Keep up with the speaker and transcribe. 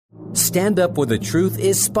Stand Up for the Truth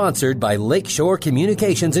is sponsored by Lakeshore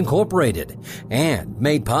Communications Incorporated and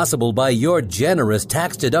made possible by your generous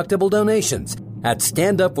tax-deductible donations at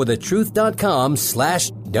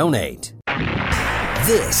standupforthetruth.com/donate.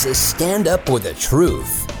 This is Stand Up for the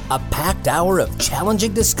Truth, a packed hour of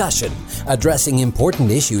challenging discussion addressing important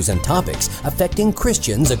issues and topics affecting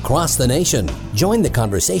Christians across the nation. Join the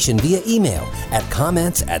conversation via email at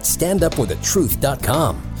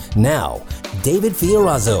comments@standupforthetruth.com. Now, David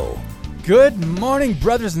Fiorazzo. Good morning,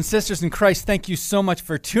 brothers and sisters in Christ. Thank you so much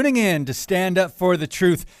for tuning in to Stand Up for the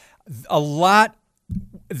Truth. A lot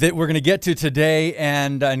that we're going to get to today,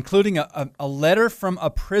 and including a letter from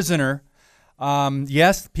a prisoner.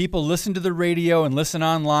 Yes, people listen to the radio and listen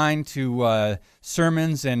online to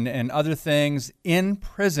sermons and other things in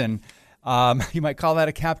prison. You might call that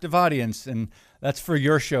a captive audience, and that's for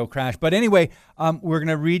your show, Crash. But anyway, we're going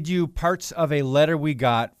to read you parts of a letter we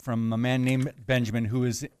got from a man named Benjamin who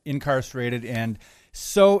is incarcerated, and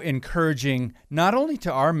so encouraging, not only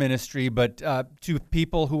to our ministry, but to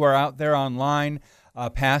people who are out there online,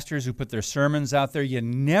 pastors who put their sermons out there. You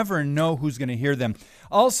never know who's going to hear them.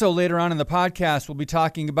 Also, later on in the podcast, we'll be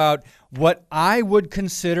talking about what I would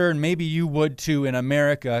consider, and maybe you would too, in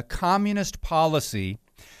America, communist policy.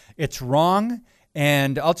 It's wrong.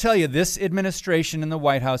 And I'll tell you, this administration in the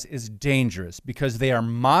White House is dangerous because they are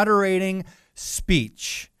moderating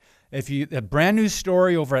speech. A brand new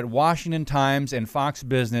story over at Washington Times and Fox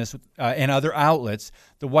Business and other outlets,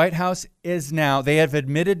 the White House they have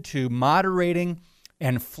admitted to moderating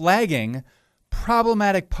and flagging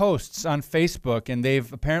problematic posts on Facebook, and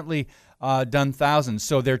they've apparently done thousands.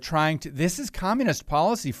 So they're this is communist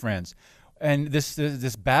policy, friends, and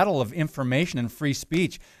this battle of information and free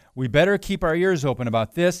speech. We better keep our ears open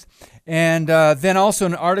about this. And then also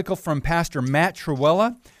an article from Pastor Matt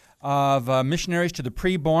Truella of Missionaries to the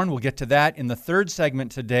Preborn. We'll get to that in the third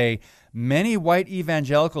segment today. Many white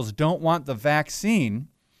evangelicals don't want the vaccine.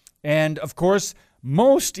 And, of course,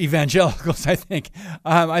 most evangelicals, I think.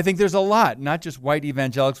 I think there's a lot, not just white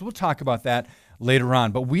evangelicals. We'll talk about that later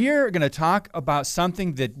on. But we're going to talk about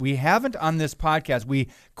something that we haven't on this podcast. We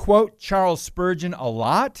quote Charles Spurgeon a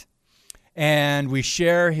lot. And we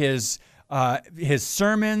share his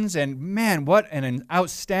sermons, and man, what an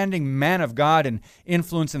outstanding man of God and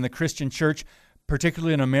influence in the Christian church,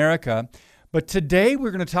 particularly in America. But today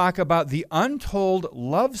we're going to talk about the untold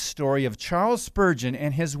love story of Charles Spurgeon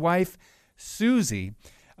and his wife, Susie,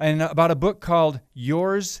 and about a book called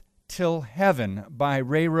Yours Till Heaven by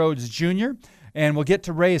Ray Rhodes, Jr., and we'll get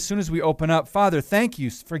to Ray as soon as we open up. Father, thank you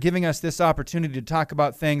for giving us this opportunity to talk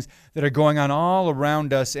about things that are going on all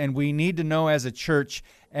around us, and we need to know as a church,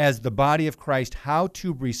 as the body of Christ, how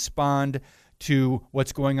to respond to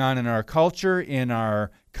what's going on in our culture, in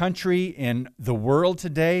our country, in the world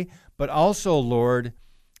today, but also, Lord,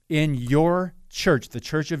 in your church, the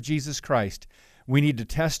Church of Jesus Christ. We need to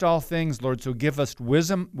test all things, Lord, so give us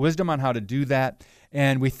wisdom on how to do that.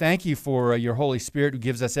 And we thank you for your Holy Spirit who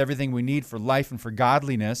gives us everything we need for life and for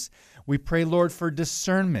godliness. We pray, Lord, for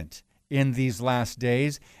discernment in these last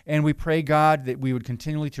days. And we pray, God, that we would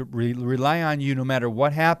continually to rely on you no matter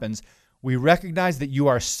what happens. We recognize that you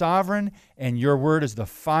are sovereign and your word is the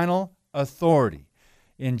final authority.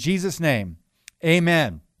 In Jesus' name,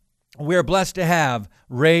 amen. We are blessed to have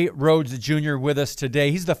Ray Rhodes Jr. with us today.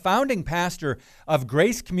 He's the founding pastor of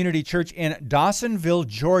Grace Community Church in Dawsonville,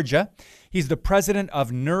 Georgia. He's the president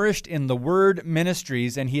of Nourished in the Word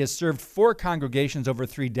Ministries, and he has served 4 congregations over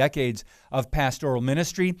 3 decades of pastoral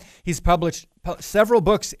ministry. He's published several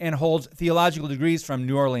books and holds theological degrees from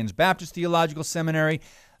New Orleans Baptist Theological Seminary,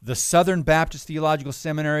 the Southern Baptist Theological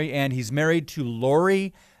Seminary, and he's married to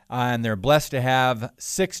Lori, and they're blessed to have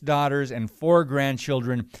 6 daughters and 4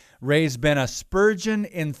 grandchildren. Ray's been a Spurgeon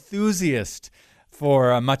enthusiast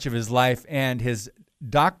for much of his life, and his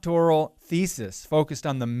doctoral thesis focused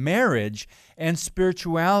on the marriage and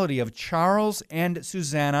spirituality of Charles and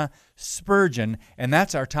Susanna Spurgeon, and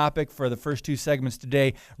that's our topic for the first 2 segments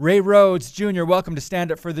today. Ray Rhodes, Jr., welcome to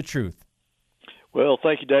Stand Up for the Truth. Well,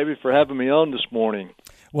 thank you, David, for having me on this morning.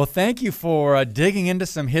 Well, thank you for digging into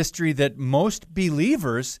some history that most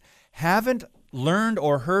believers haven't learned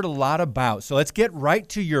or heard a lot about. So let's get right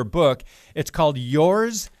to your book. It's called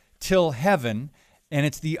Yours Till Heaven, and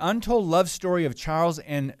it's the untold love story of Charles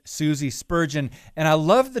and Susie Spurgeon. And I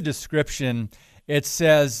love the description. It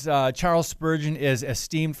says, Charles Spurgeon is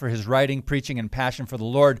esteemed for his writing, preaching, and passion for the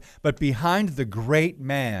Lord, but behind the great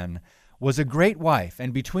man was a great wife,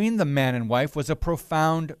 and between the man and wife was a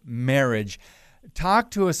profound marriage.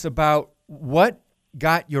 Talk to us about what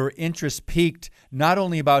got your interest piqued, not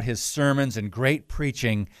only about his sermons and great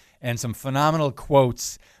preaching and some phenomenal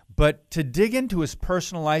quotes, but to dig into his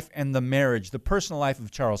personal life and the marriage, the personal life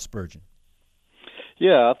of Charles Spurgeon.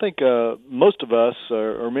 Yeah, I think most of us,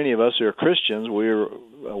 or many of us who are Christians, we're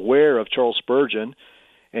aware of Charles Spurgeon,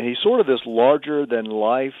 and he's sort of this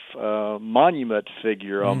larger-than-life monument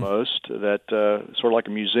figure almost, that sort of like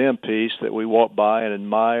a museum piece that we walk by and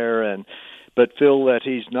admire, but feel that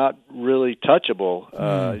he's not really touchable.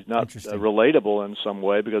 He's not relatable in some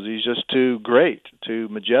way because he's just too great, too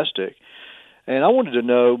majestic. And I wanted to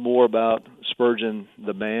know more about Spurgeon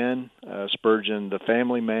the man, Spurgeon the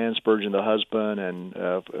family man, Spurgeon the husband, and,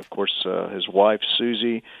 of course, his wife,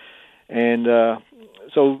 Susie. And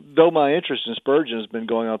so though my interest in Spurgeon has been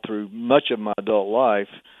going on through much of my adult life,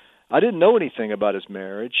 I didn't know anything about his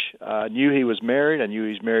marriage. I knew he was married. I knew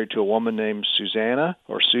he was married to a woman named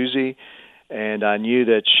Susie, and I knew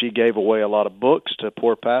that she gave away a lot of books to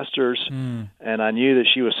poor pastors, and I knew that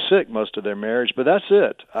she was sick most of their marriage, but that's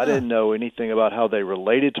it. I didn't know anything about how they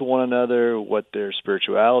related to one another, what their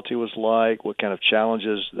spirituality was like, what kind of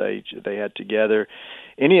challenges they had together,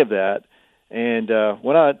 any of that. And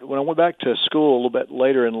when I went back to school a little bit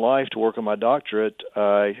later in life to work on my doctorate,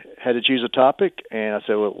 I had to choose a topic, and I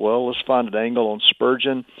said, well, let's find an angle on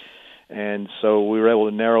Spurgeon. And so we were able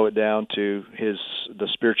to narrow it down to the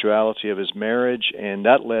spirituality of his marriage, and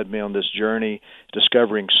that led me on this journey,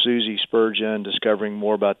 discovering Susie Spurgeon, discovering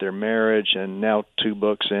more about their marriage, and now 2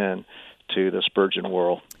 books in to the Spurgeon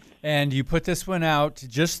world. And you put this one out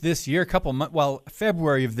just this year,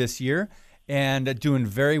 February of this year, and doing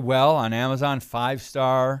very well on Amazon,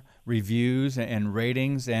 5-star reviews and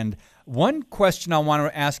ratings. And one question I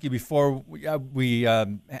want to ask you before we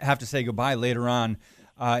have to say goodbye later on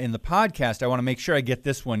in the podcast, I want to make sure I get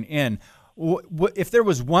this one in. If there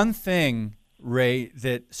was one thing, Ray,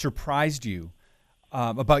 that surprised you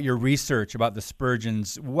about your research about the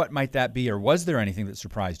Spurgeons, what might that be, or was there anything that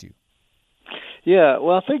surprised you? Yeah,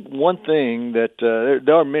 well, I think one thing that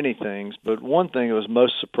there are many things, but one thing that was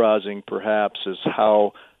most surprising perhaps is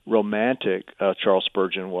how romantic Charles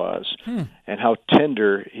Spurgeon was, and how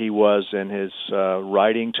tender he was in his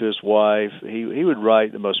writing to his wife. He would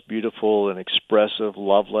write the most beautiful and expressive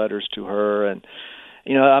love letters to her, and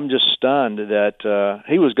I'm just stunned that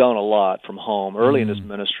he was gone a lot from home. Early in his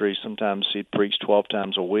ministry, sometimes he'd preach 12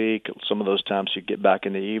 times a week. Some of those times he'd get back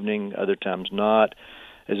in the evening, other times not.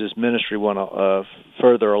 As his ministry went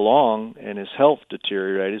further along and his health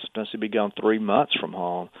deteriorated, sometimes he'd be gone 3 months from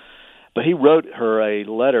home. But he wrote her a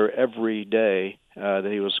letter every day that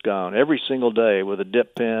he was gone, every single day with a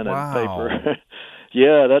dip pen and paper.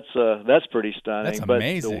 Yeah, that's pretty stunning. That's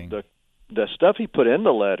amazing. But the stuff he put in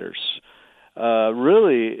the letters,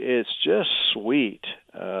 really, it's just sweet.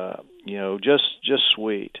 Just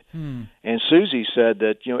sweet. And Susie said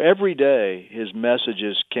that every day his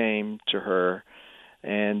messages came to her.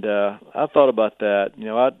 And I thought about that.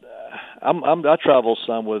 I travel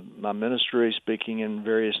some with my ministry, speaking in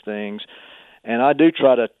various things, and I do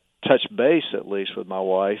try to touch base at least with my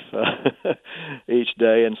wife each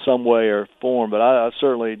day in some way or form. But I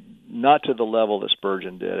certainly not to the level that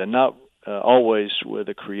Spurgeon did, and not always with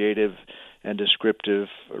a creative and descriptive,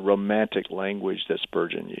 romantic language that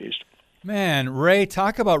Spurgeon used. Man, Ray,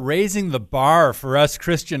 talk about raising the bar for us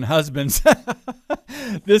Christian husbands.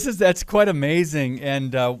 That's quite amazing,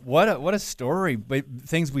 and what a story!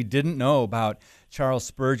 Things we didn't know about Charles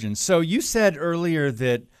Spurgeon. So you said earlier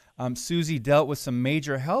that Susie dealt with some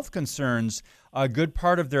major health concerns a good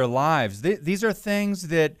part of their lives. These are things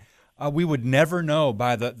that we would never know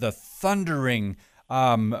by the thundering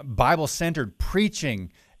Bible-centered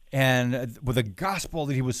preaching and with the gospel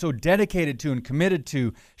that he was so dedicated to and committed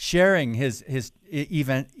to sharing his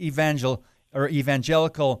evangelical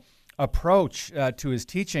approach to his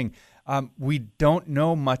teaching. We don't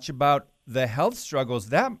know much about the health struggles.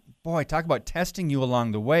 Talk about testing you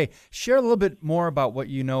along the way. Share a little bit more about what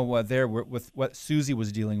you know there with what Susie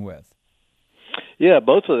was dealing with. Yeah,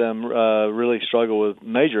 both of them really struggle with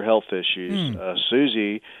major health issues.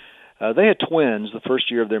 Susie, they had twins the first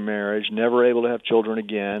year of their marriage, never able to have children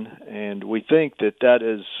again, and we think that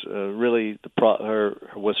is really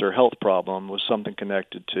was her health problem, was something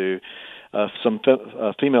connected to some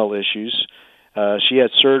female issues. She had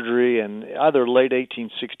surgery in either late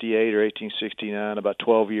 1868 or 1869, about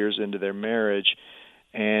 12 years into their marriage,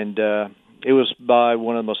 and it was by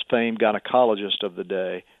one of the most famed gynecologists of the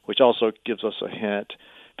day, which also gives us a hint.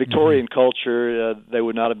 Victorian culture, they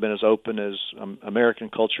would not have been as open as American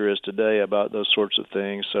culture is today about those sorts of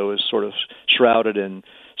things, so it's sort of shrouded in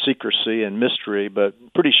secrecy and mystery, but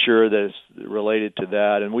pretty sure that it's related to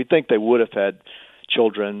that. And we think they would have had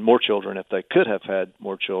more children, if they could have had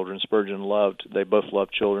more children. Spurgeon they both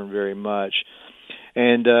loved children very much.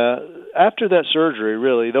 And after that surgery,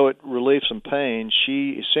 really, though it relieved some pain,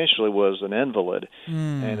 she essentially was an invalid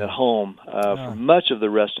and at home for much of the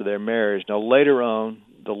rest of their marriage. Now, later on,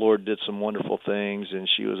 the Lord did some wonderful things, and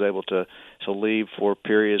she was able to leave for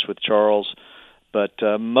periods with Charles. But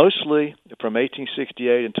mostly from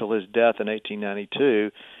 1868 until his death in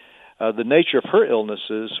 1892, the nature of her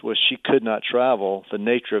illnesses was she could not travel. The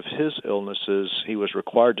nature of his illnesses, he was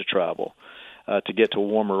required to travel to get to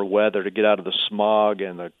warmer weather, to get out of the smog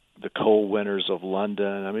and the cold winters of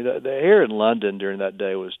London. I mean, the air in London during that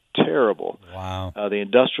day was terrible. Wow. The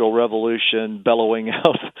Industrial Revolution, bellowing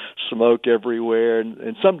out smoke everywhere.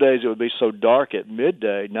 And some days it would be so dark at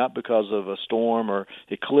midday, not because of a storm or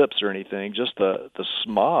eclipse or anything, just the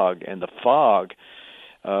smog and the fog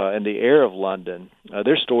and the air of London.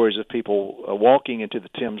 There's stories of people walking into the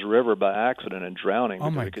Thames River by accident and drowning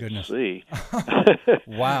because they couldn't see.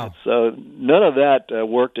 Wow. So none of that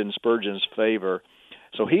worked in Spurgeon's favor.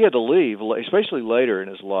 So he had to leave, especially later in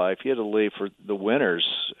his life. He had to leave for the winters,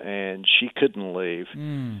 and she couldn't leave.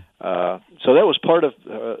 So that was part of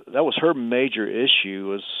that was her major issue,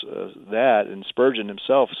 was that. And Spurgeon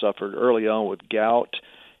himself suffered early on with gout.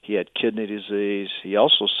 He had kidney disease. He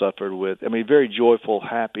also suffered with, very joyful,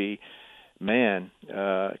 happy man.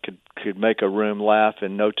 Could make a room laugh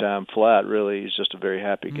in no time flat. Really, he's just a very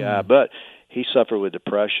happy guy. But he suffered with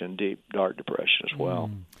depression, deep, dark depression as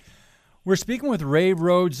well. We're speaking with Ray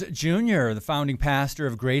Rhodes, Jr., the founding pastor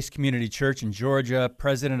of Grace Community Church in Georgia,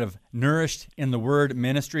 president of Nourished in the Word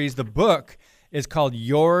Ministries. The book is called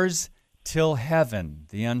Yours Till Heaven,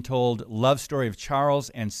 the Untold Love Story of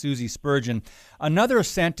Charles and Susie Spurgeon. Another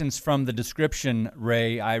sentence from the description,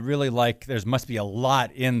 Ray, I really like. There must be a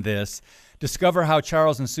lot in this. Discover how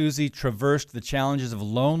Charles and Susie traversed the challenges of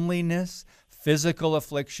loneliness, physical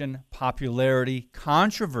affliction, popularity,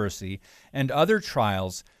 controversy, and other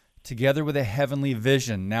trials together with a heavenly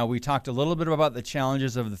vision. Now, we talked a little bit about the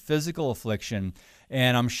challenges of the physical affliction,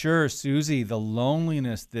 and I'm sure Susie, the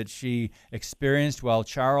loneliness that she experienced while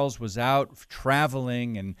Charles was out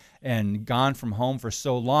traveling and gone from home for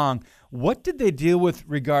so long. What did they deal with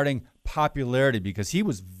regarding popularity? Because he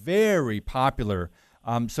was very popular.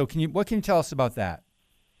 So what can you tell us about that?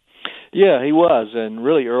 Yeah, he was, and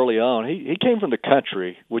really early on. He came from the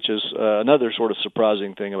country, which is another sort of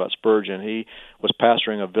surprising thing about Spurgeon. He was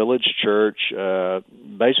pastoring a village church,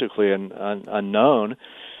 basically unknown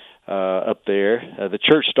up there. The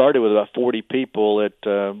church started with about 40 people. It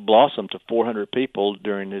blossomed to 400 people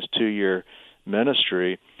during his 2-year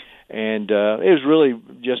ministry. And it was really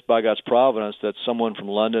just by God's providence that someone from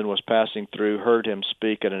London was passing through, heard him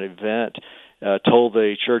speak at an event, told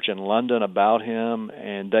the church in London about him,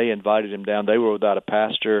 and they invited him down. They were without a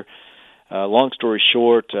pastor. Long story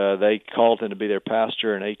short, they called him to be their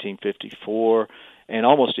pastor in 1854, and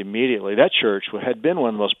almost immediately, that church had been one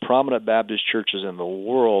of the most prominent Baptist churches in the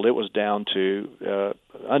world. It was down to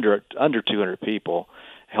under 200 people,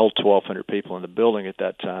 held 1,200 people in the building at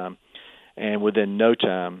that time. And within no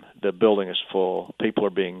time, the building is full. People are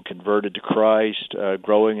being converted to Christ,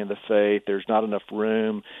 growing in the faith. There's not enough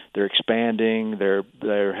room. They're expanding.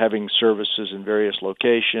 They're having services in various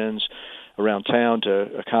locations around town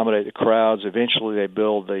to accommodate the crowds. Eventually, they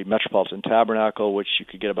build the Metropolitan Tabernacle, which you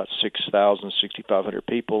could get about 6,000, 6,500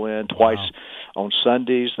 people in. Twice on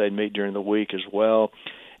Sundays, they'd meet during the week as well.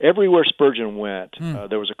 Everywhere Spurgeon went,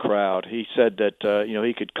 there was a crowd. He said that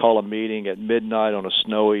he could call a meeting at midnight on a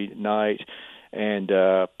snowy night, and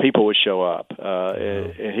people would show up.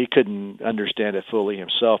 And he couldn't understand it fully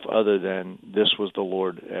himself, other than this was the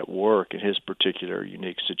Lord at work in his particular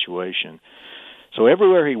unique situation. So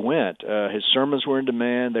everywhere he went, his sermons were in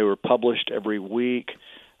demand. They were published every week.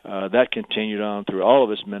 That continued on through all of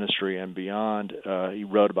his ministry and beyond. He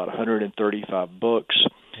wrote about 135 books.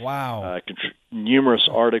 Wow. Numerous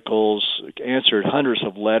articles, answered hundreds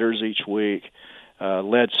of letters each week,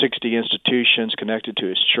 led 60 institutions connected to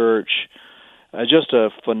his church. Just a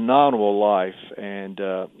phenomenal life. And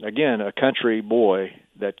again, a country boy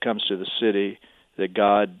that comes to the city that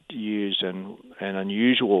God used in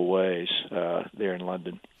unusual ways there in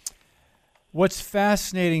London. What's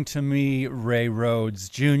fascinating to me, Ray Rhodes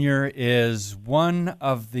Jr., is one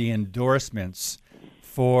of the endorsements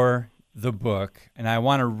for the book, and I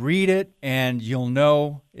want to read it, and you'll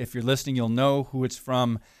know, if you're listening, you'll know who it's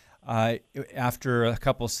from after a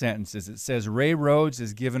couple sentences. It says, Ray Rhodes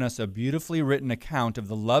has given us a beautifully written account of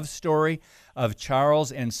the love story of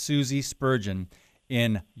Charles and Susie Spurgeon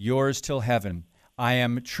in Yours Till Heaven. I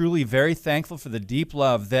am truly very thankful for the deep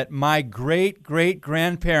love that my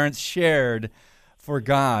great-great-grandparents shared for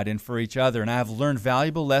God and for each other, and I have learned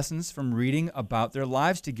valuable lessons from reading about their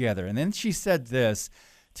lives together. And then she said this,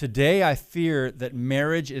 Today, I fear that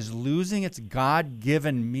marriage is losing its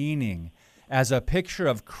God-given meaning as a picture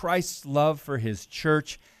of Christ's love for his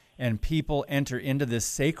church, and people enter into this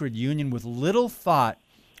sacred union with little thought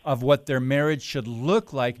of what their marriage should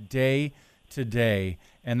look like day to day.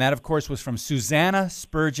 And that, of course, was from Susanna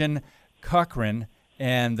Spurgeon Cochran,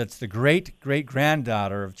 and that's the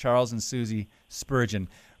great-great-granddaughter of Charles and Susie Spurgeon.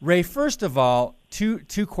 Ray, first of all,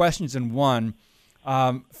 two questions in one.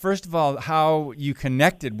 First of all, how you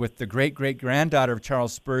connected with the great-great-granddaughter of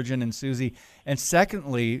Charles Spurgeon and Susie, and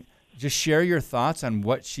secondly, just share your thoughts on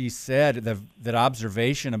what she said, that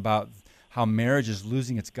observation about how marriage is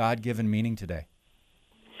losing its God-given meaning today.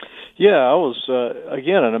 Yeah, I was,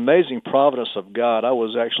 again, an amazing providence of God. I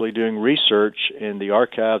was actually doing research in the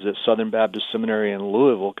archives at Southern Baptist Seminary in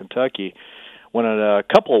Louisville, Kentucky, when a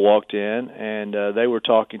couple walked in, and they were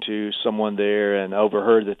talking to someone there and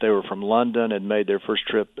overheard that they were from London and made their first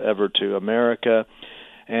trip ever to America.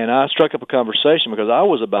 And I struck up a conversation because I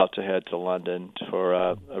was about to head to London for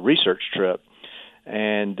a research trip.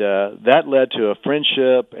 And that led to a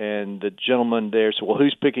friendship, and the gentleman there said, well,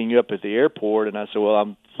 who's picking you up at the airport? And I said, well,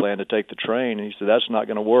 I'm planning to take the train. And he said, that's not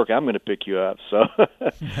going to work. I'm going to pick you up. So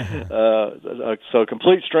so a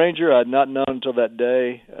complete stranger. I had not known until that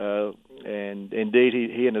day. And indeed,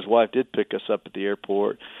 he and his wife did pick us up at the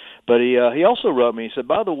airport. But he also wrote me. He said,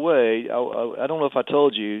 by the way, I don't know if I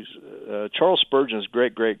told you, Charles Spurgeon's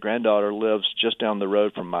great-great-granddaughter lives just down the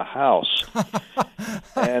road from my house.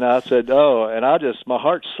 And I said, oh, and my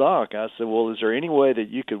heart sunk. I said, well, is there any way that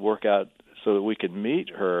you could work out so that we could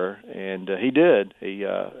meet her? And he did.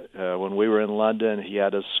 When we were in London, he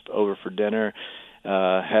had us over for dinner,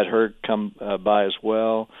 had her come by as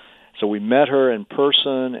well. So we met her in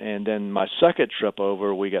person, and then my second trip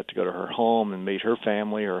over, we got to go to her home and meet her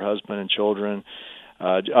family, her husband and children.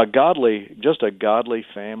 Just a godly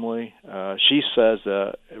family. She says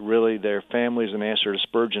really their family is an answer to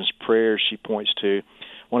Spurgeon's prayers. She points to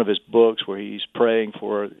one of his books where he's praying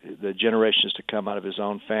for the generations to come out of his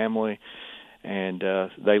own family. And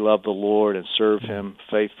they love the Lord and serve him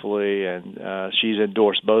faithfully, and she's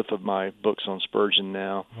endorsed both of my books on Spurgeon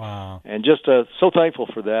now. Wow! And just so thankful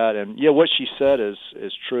for that. And yeah, what she said is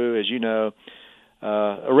true, as you know,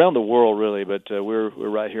 around the world really. But we're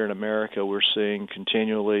right here in America. We're seeing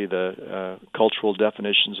continually the cultural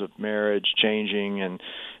definitions of marriage changing, and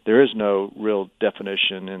there is no real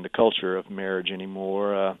definition in the culture of marriage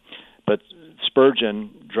anymore. But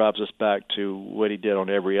Spurgeon drives us back to what he did on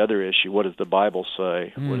every other issue. What does the Bible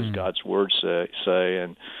say? What does God's Word say?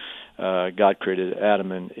 And God created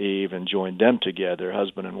Adam and Eve and joined them together,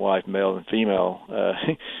 husband and wife, male and female.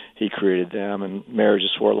 He created them, and marriage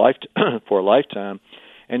is for a lifetime.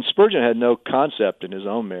 And Spurgeon had no concept in his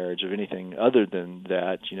own marriage of anything other than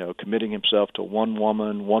that, committing himself to one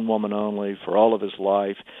woman only for all of his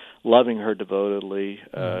life, loving her devotedly,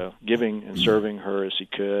 giving and serving her as he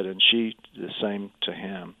could, and she the same to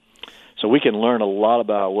him. So we can learn a lot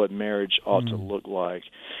about what marriage ought to look like.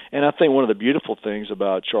 And I think one of the beautiful things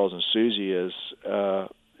about Charles and Susie is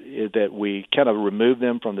that we kind of remove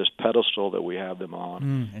them from this pedestal that we have them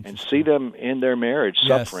on and see them in their marriage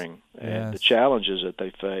suffering and the challenges that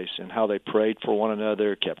they face and how they prayed for one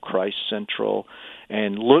another, kept Christ central,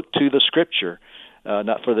 and looked to the Scripture,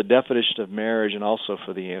 not for the definition of marriage and also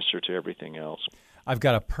for the answer to everything else. I've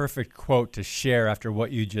got a perfect quote to share after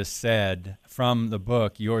what you just said from the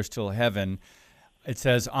book, Yours Till Heaven. It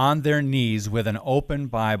says, on their knees with an open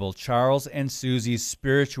Bible, Charles and Susie's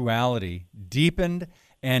spirituality deepened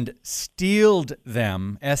and steeled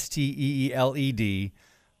them, S-T-E-E-L-E-D,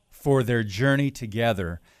 for their journey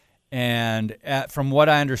together. And from what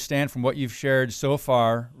I understand, from what you've shared so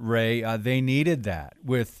far, Ray, they needed that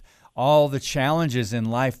with all the challenges in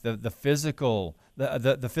life, the physical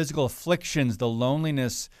afflictions, the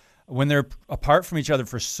loneliness, when they're apart from each other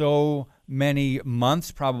for so many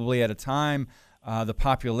months, probably at a time, the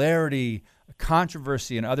popularity,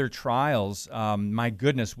 controversy, and other trials. My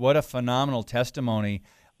goodness, what a phenomenal testimony.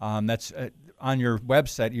 That's on your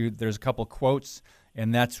website. There's a couple quotes,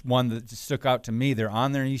 and that's one that stuck out to me. They're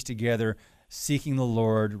on their knees together, seeking the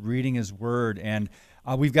Lord, reading His Word. And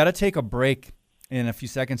we've got to take a break in a few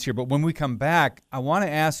seconds here. But when we come back, I want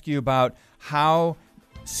to ask you about how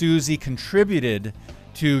Susie contributed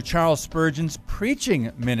to Charles Spurgeon's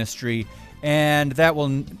preaching ministry, and that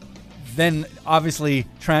will then obviously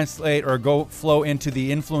translate or flow into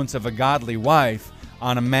the influence of a godly wife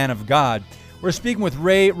on a man of God. We're speaking with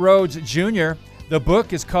Ray Rhodes, Jr. The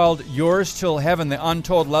book is called Yours Till Heaven, the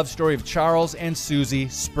Untold Love Story of Charles and Susie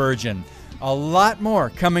Spurgeon. A lot more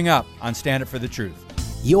coming up on Stand Up for the Truth.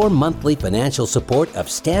 Your monthly financial support of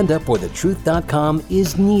StandUpForTheTruth.com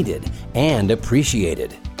is needed and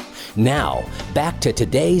appreciated. Now, back to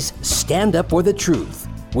today's Stand Up for the Truth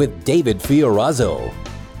with David Fiorazzo.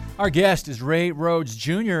 Our guest is Ray Rhodes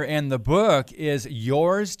Jr., and the book is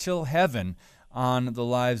Yours Till Heaven, on the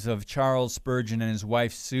lives of Charles Spurgeon and his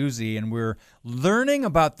wife Susie. And we're learning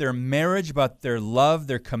about their marriage, about their love,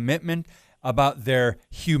 their commitment, about their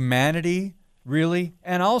humanity, really.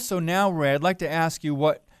 And also now, Ray, I'd like to ask you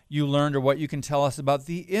what you learned or what you can tell us about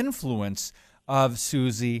the influence of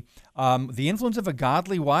Susie, the influence of a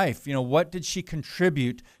godly wife. You know, what did she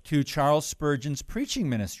contribute to Charles Spurgeon's preaching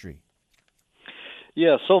ministry?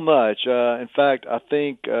 Yeah, so much. In fact, I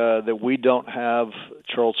think that we don't have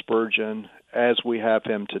Charles Spurgeon as we have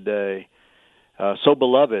him today. So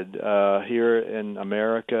beloved here in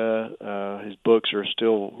America. His books are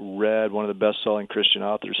still read. One of the best-selling Christian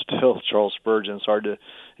authors still, Charles Spurgeon. It's hard to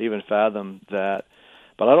even fathom that.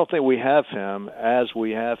 But I don't think we have him as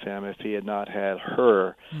we have him if he had not had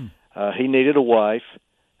her. He needed a wife,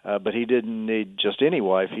 but he didn't need just any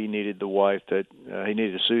wife. He needed the wife that he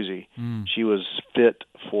needed, Susie. She was fit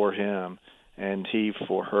for him, and he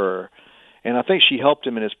for her. And I think she helped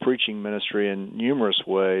him in his preaching ministry in numerous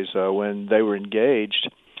ways. When they were engaged,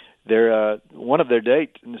 one of their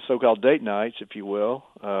so-called date nights, if you will,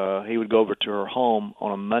 he would go over to her home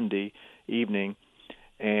on a Monday evening,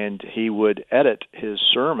 and he would edit his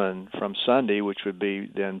sermon from Sunday, which would be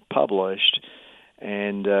then published.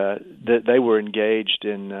 And they were engaged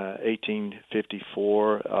in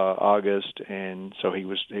 1854, August, and so he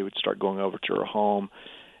would start going over to her home,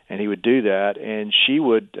 and he would do that, and she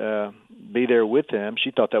would be there with him.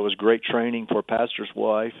 She thought that was great training for a pastor's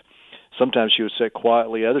wife. Sometimes she would sit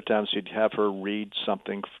quietly. Other times he'd have her read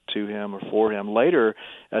something to him or for him. Later,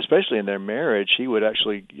 especially in their marriage, he would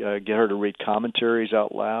actually get her to read commentaries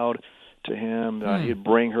out loud to him. He'd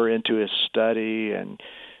bring her into his study and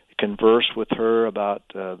converse with her about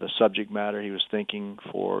the subject matter he was thinking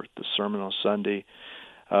for the sermon on Sunday.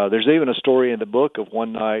 There's even a story in the book of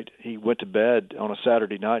one night he went to bed on a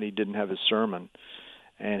Saturday night and he didn't have his sermon.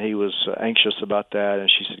 And he was anxious about that, and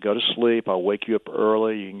she said, "Go to sleep. I'll wake you up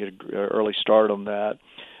early. You can get an early start on that."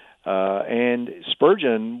 And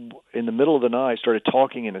Spurgeon, in the middle of the night, started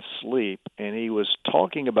talking in his sleep, and he was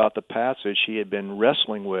talking about the passage he had been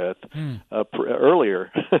wrestling with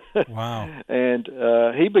earlier. Wow. And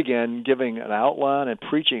he began giving an outline and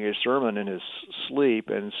preaching his sermon in his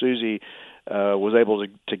sleep, and Susie was able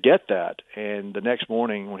to get that. And the next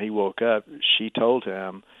morning when he woke up, she told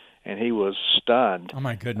him, and he was stunned. Oh,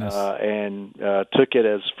 my goodness. And took it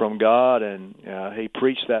as from God, and he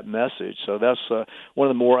preached that message. So that's one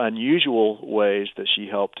of the more unusual ways that she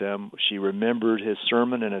helped him. She remembered his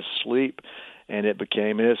sermon in his sleep, and it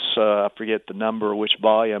became his, I forget the number, which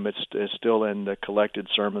volume. It's still in the collected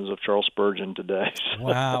sermons of Charles Spurgeon today.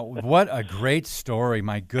 Wow, what a great story,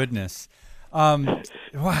 my goodness.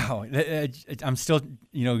 Wow, I'm still,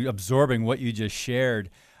 absorbing what you just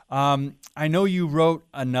shared. I know you wrote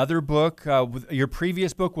another book. Your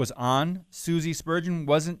previous book was on Susie Spurgeon,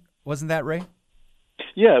 wasn't that, Ray?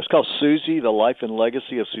 Yeah, it's called Susie, The Life and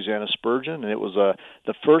Legacy of Susanna Spurgeon, and it was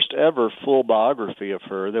the first ever full biography of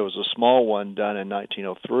her. There was a small one done in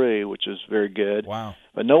 1903, which is very good. Wow.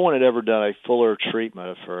 But no one had ever done a fuller treatment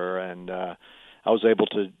of her, and I was able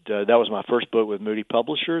to, that was my first book with Moody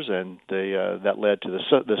Publishers, and that led to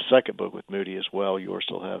the second book with Moody as well, Yours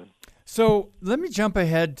Till Heaven. So let me jump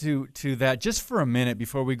ahead to that just for a minute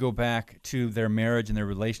before we go back to their marriage and their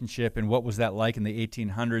relationship and what was that like in the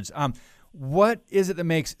 1800s. What is it that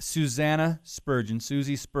makes Susie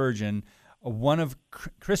Spurgeon, one of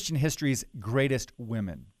Christian history's greatest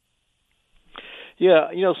women? Yeah,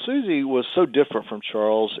 Susie was so different from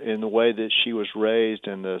Charles in the way that she was raised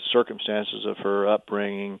and the circumstances of her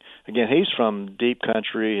upbringing. Again, he's from deep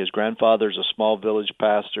country. His grandfather's a small village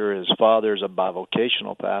pastor. His father's a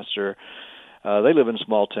bivocational pastor. They live in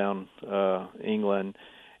small town England.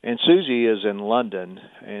 And Susie is in London,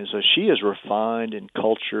 and so she is refined and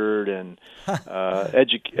cultured and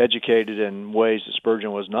educated in ways that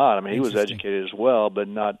Spurgeon was not. I mean, he was educated as well, but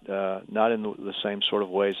not in the same sort of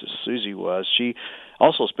ways as Susie was. She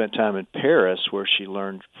also spent time in Paris, where she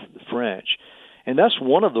learned French, and that's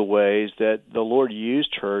one of the ways that the Lord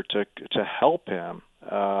used her to help him.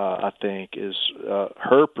 I think is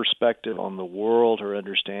her perspective on the world, her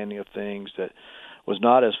understanding of things that was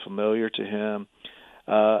not as familiar to him.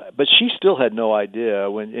 But she still had no idea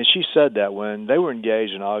and she said that when they were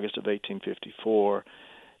engaged in August of 1854,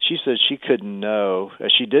 she said she didn't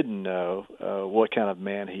know what kind of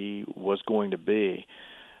man he was going to be.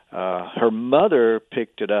 Her mother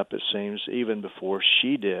picked it up, it seems, even before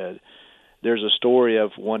she did, there's a story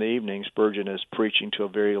of one evening Spurgeon is preaching to a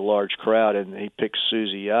very large crowd, and he picks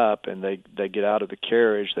Susie up, and they get out of the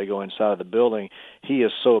carriage, they go inside of the building. He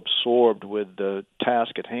is so absorbed with the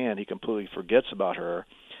task at hand, he completely forgets about her.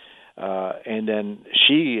 And then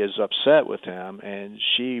she is upset with him, and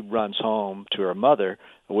she runs home to her mother,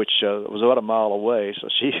 which was about a mile away. So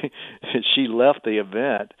she left the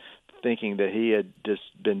event thinking that he had just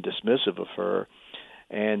been dismissive of her,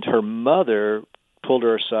 and her mother pulled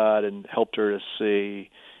her aside and helped her to see,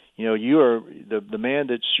 you are the man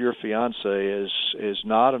that's your fiance is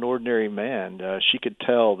not an ordinary man. She could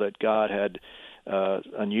tell that God had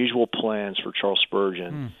unusual plans for Charles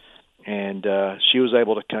Spurgeon. And she was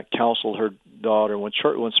able to counsel her daughter. When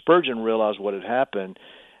Spurgeon realized what had happened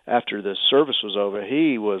after the service was over,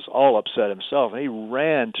 he was all upset himself.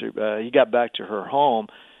 He got back to her home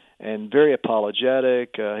and very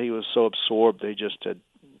apologetic. He was so absorbed that he just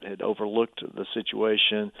had overlooked the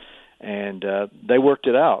situation. And they worked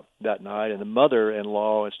it out that night. And the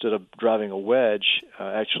mother-in-law, instead of driving a wedge,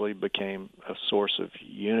 actually became a source of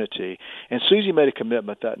unity. And Susie made a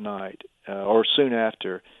commitment that night, or soon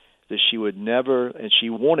after, that she would never, and she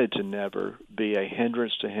wanted to never, be a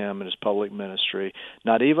hindrance to him in his public ministry,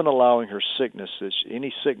 not even allowing her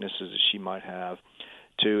any sicknesses that she might have,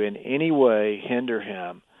 to in any way hinder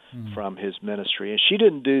him from his ministry. And she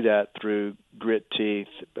didn't do that through grit teeth.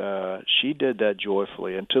 She did that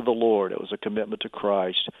joyfully and to the Lord. It was a commitment to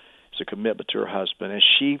Christ. It was a commitment to her husband, and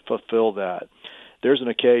she fulfilled that. There's an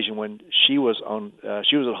occasion when she was at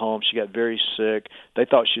home. She got very sick. They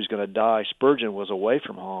thought she was going to die. Spurgeon was away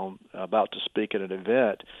from home, about to speak at an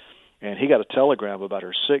event, and he got a telegram about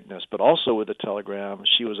her sickness. But also with the telegram,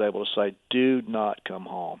 she was able to say, "Do not come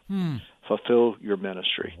home. Fulfill your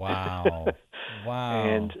ministry." Wow. Wow.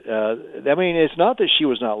 And it's not that she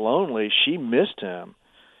was not lonely. She missed him.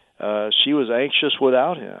 She was anxious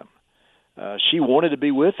without him. She wanted to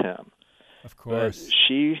be with him. Of course. But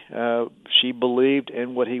she believed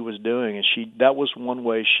in what he was doing, and that was one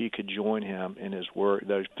way she could join him in his work,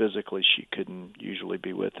 though physically she couldn't usually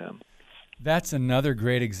be with him. That's another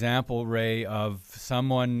great example, Ray, of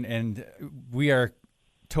someone, and we are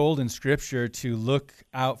told in Scripture to look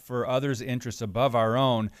out for others' interests above our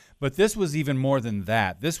own, but this was even more than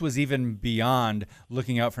that. This was even beyond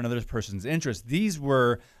looking out for another person's interests. These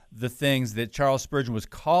were the things that Charles Spurgeon was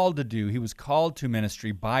called to do. He was called to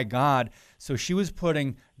ministry by God, so she was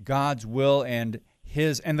putting God's will and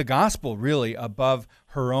the gospel really above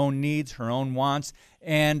her own needs, her own wants,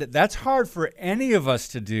 and that's hard for any of us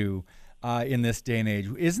to do in this day and age.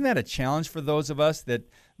 Isn't that a challenge for those of us that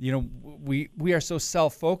we are so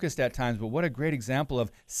self-focused at times, but what a great example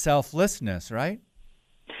of selflessness, right?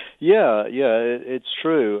 Yeah, it's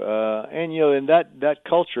true. And in that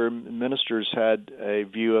culture, ministers had a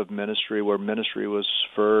view of ministry where ministry was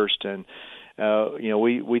first, and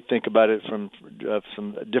we think about it from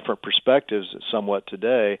some different perspectives somewhat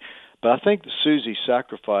today. But I think Susie's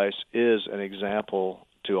sacrifice is an example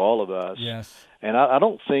to all of us. Yes. And I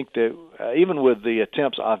don't think that, even with the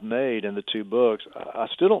attempts I've made in the two books, I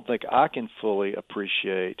still don't think I can fully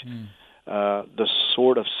appreciate the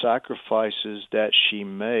sort of sacrifices that she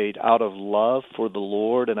made out of love for the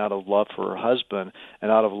Lord and out of love for her husband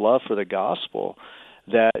and out of love for the gospel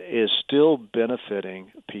that is still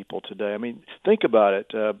benefiting people today. I mean, think about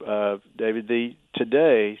it, David.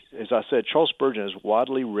 Today, as I said, Charles Spurgeon is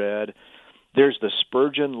widely read. There's the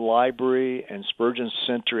Spurgeon Library and Spurgeon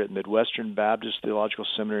Center at Midwestern Baptist Theological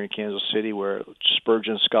Seminary in Kansas City, where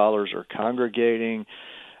Spurgeon scholars are congregating.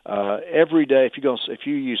 Every day, if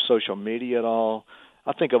you use social media at all,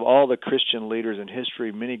 I think of all the Christian leaders in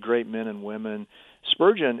history, many great men and women.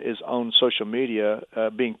 Spurgeon is on social media,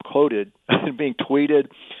 being quoted, being tweeted,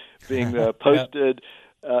 being posted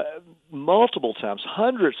multiple times,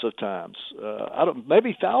 hundreds of times,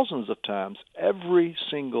 maybe thousands of times, every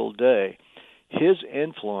single day. His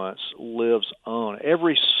influence lives on.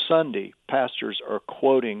 Every Sunday, pastors are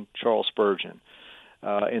quoting Charles Spurgeon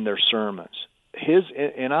in their sermons.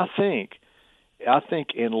 And I think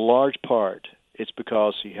in large part it's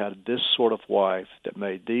because he had this sort of wife that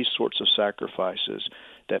made these sorts of sacrifices,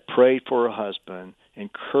 that prayed for her husband,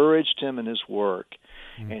 encouraged him in his work,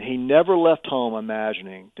 and he never left home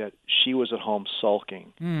imagining that she was at home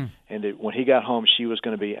sulking, and that when he got home she was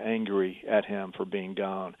going to be angry at him for being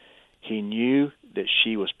gone. He knew that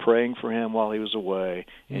she was praying for him while he was away,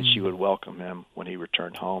 and she would welcome him when he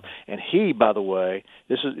returned home. And he, by the way,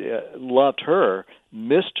 loved her,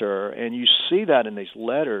 missed her, and you see that in these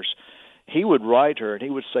letters. He would write her, and he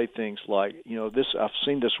would say things like, I've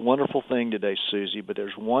seen this wonderful thing today, Susie, but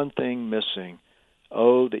there's one thing missing.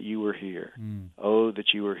 Oh, that you were here. Oh,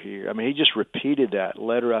 that you were here. I mean, he just repeated that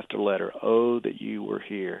letter after letter. Oh, that you were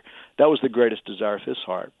here. That was the greatest desire of his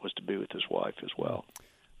heart, was to be with his wife as well.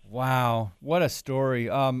 Wow, what a story.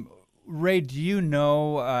 Ray, do you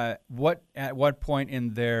know at what point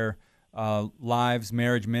in their lives,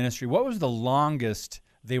 marriage, ministry, what was the longest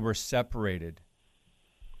they were separated?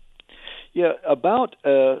 Yeah,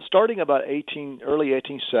 starting about early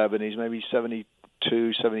 1870s, maybe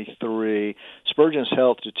 72, 73, Spurgeon's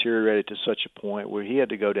health deteriorated to such a point where he had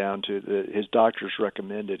to go down to his doctors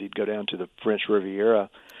recommended he'd go down to the French Riviera,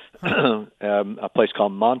 a place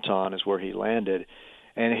called Menton is where he landed.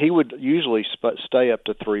 And he would usually stay up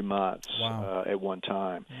to 3 months at one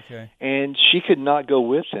time. Okay. And she could not go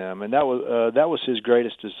with him, and that was his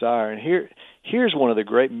greatest desire. And here's one of the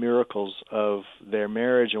great miracles of their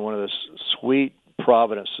marriage and one of the sweet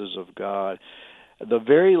providences of God. The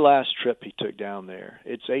very last trip he took down there,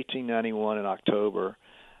 it's 1891 in October.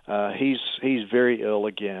 He's very ill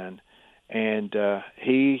again, and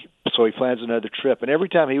so he plans another trip. And every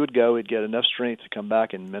time he would go, he'd get enough strength to come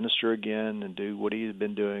back and minister again and do what he had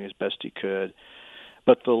been doing as best he could.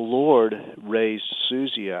 But the Lord raised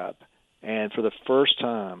Susie up, and for the first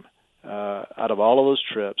time out of all of those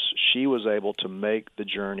trips, she was able to make the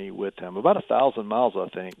journey with him, about 1,000 miles, I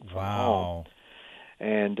think, from home.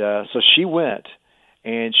 And so she went,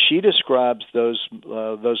 and she describes those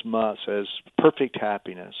months as perfect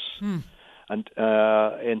happiness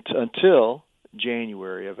until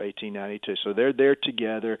January of 1892. So they're there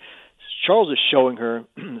together. Charles is showing her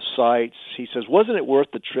sights. He says, wasn't it worth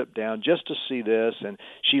the trip down just to see this? And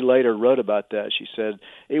she later wrote about that. She said,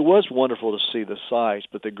 it was wonderful to see the sights,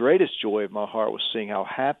 but the greatest joy of my heart was seeing how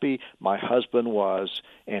happy my husband was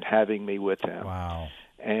and having me with him. Wow.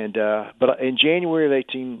 And but in January of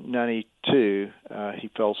 1892, he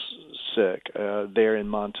fell sick there in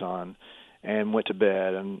Menton and went to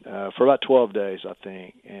bed, and for about 12 days, I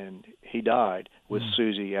think, and he died with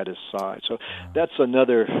Susie at his side. So that's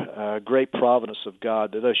another great providence of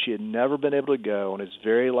God, that though she had never been able to go on his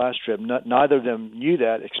very last trip, neither of them knew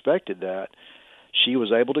that, expected that, she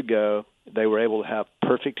was able to go. They were able to have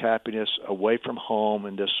perfect happiness away from home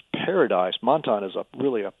in this paradise. Menton is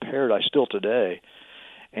really a paradise still today,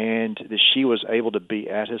 and that she was able to be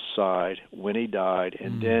at his side when he died,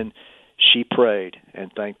 and then she prayed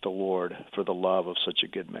and thanked the Lord for the love of such a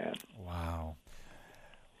good man. Wow.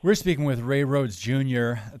 We're speaking with Ray Rhodes,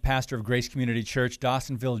 Jr., pastor of Grace Community Church,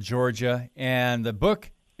 Dawsonville, Georgia, and the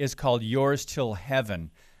book is called Yours Till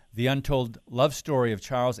Heaven, The Untold Love Story of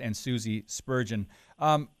Charles and Susie Spurgeon.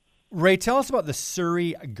 Ray, tell us about the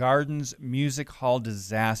Surrey Gardens Music Hall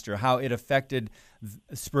disaster, how it affected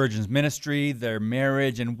Spurgeon's ministry, their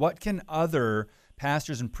marriage, and what can other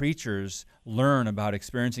pastors and preachers learn about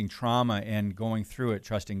experiencing trauma and going through it,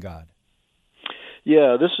 trusting God?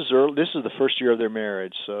 Yeah, this is the first year of their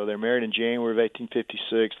marriage. So they're married in January of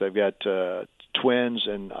 1856. They've got twins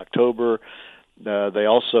in October. They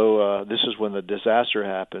also this is when the disaster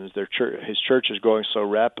happens. His church is growing so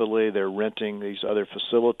rapidly. They're renting these other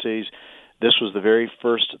facilities. This was the very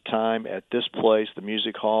first time at this place, the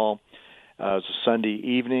music hall. It was a Sunday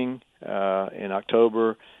evening in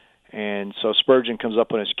October. And so Spurgeon comes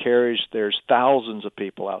up in his carriage. There's thousands of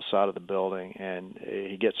people outside of the building, and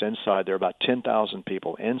he gets inside. There are about 10,000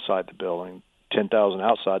 people inside the building, 10,000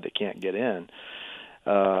 outside that can't get in.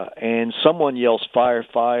 And someone yells, "Fire,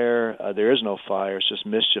 fire!" There is no fire. It's just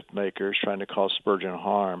mischief makers trying to cause Spurgeon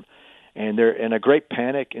harm. And a great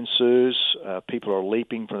panic ensues. People are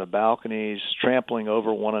leaping from the balconies, trampling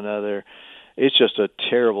over one another. It's just a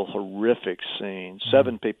terrible, horrific scene.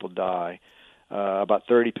 7 people die. About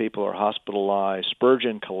 30 people are hospitalized.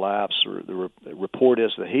 Spurgeon collapsed. The report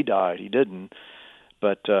is that he died. He didn't.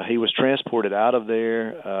 But he was transported out of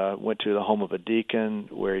there, went to the home of a deacon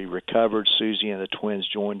where he recovered. Susie and the twins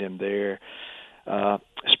joined him there.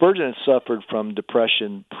 Spurgeon had suffered from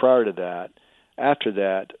depression prior to that. After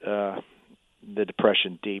that, the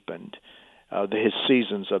depression deepened. His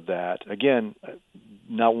seasons of that. Again,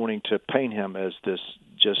 not wanting to paint him as this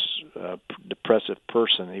just depressive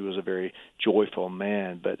person. He was a very joyful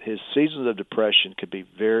man, but his seasons of depression could be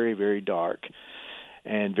very, very dark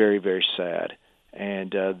and very, very sad.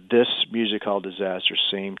 And this music hall disaster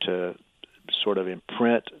seemed to sort of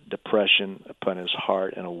imprint depression upon his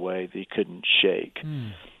heart in a way that he couldn't shake.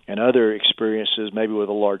 And other experiences, maybe with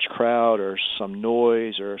a large crowd or some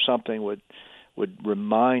noise or something, would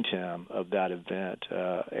remind him of that event,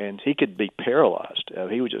 and he could be paralyzed.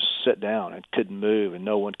 He would just sit down and couldn't move, and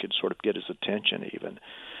no one could sort of get his attention even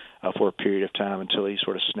for a period of time until he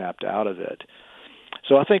sort of snapped out of it.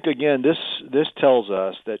 So I think, again, this tells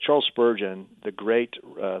us that Charles Spurgeon, the great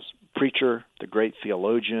preacher, the great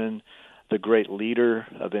theologian, the great leader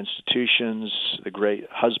of institutions, the great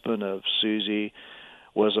husband of Susie,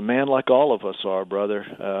 was a man like all of us are,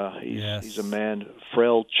 brother. He's a man,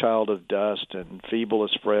 frail child of dust, and feeble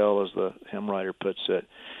as frail, as the hymn writer puts it.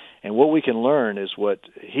 And what we can learn is what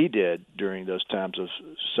he did during those times of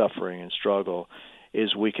suffering and struggle,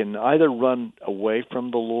 is we can either run away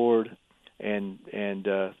from the Lord and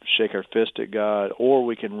shake our fist at God, or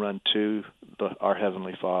we can run to our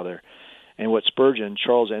Heavenly Father. And what Spurgeon,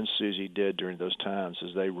 Charles, and Susie did during those times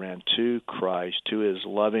is they ran to Christ, to His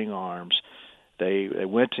loving arms. They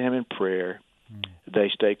went to Him in prayer. They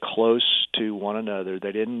stayed close to one another.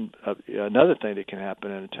 They didn't. Another thing that can happen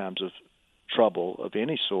in times of trouble of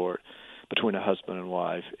any sort between a husband and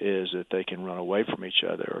wife is that they can run away from each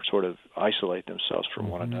other or sort of isolate themselves from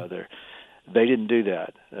one another. They didn't do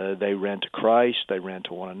that. They ran to Christ. They ran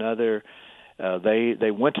to one another.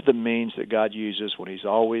 They went to the means that God uses when He's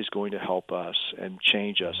always going to help us and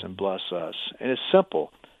change us and bless us. And it's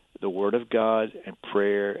simple. The Word of God and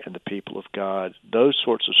prayer and the people of God, those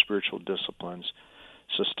sorts of spiritual disciplines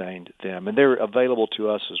sustained them. And they're available to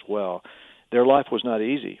us as well. Their life was not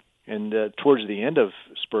easy. And towards the end of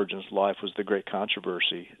Spurgeon's life was the great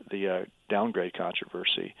controversy, the downgrade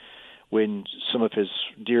controversy, when some of his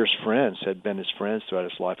dearest friends had been his friends throughout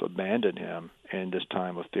his life abandoned him in this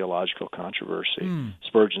time of theological controversy.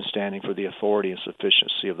 Spurgeon standing for the authority and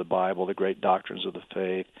sufficiency of the Bible, the great doctrines of the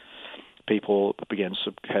faith. People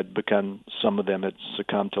some of them had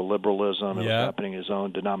succumbed to liberalism. It was happening in his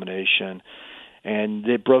own denomination. And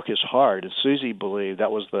it broke his heart. And Susie believed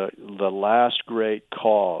that was the last great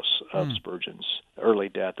cause of Spurgeon's early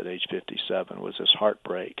death at age 57, was his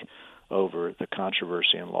heartbreak over the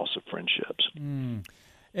controversy and loss of friendships.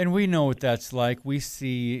 And we know what that's like. We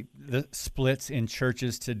see the splits in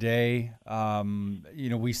churches today.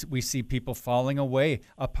 We see people falling away,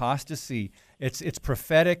 apostasy. It's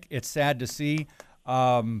prophetic. It's sad to see.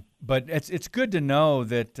 But it's good to know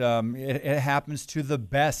that it happens to the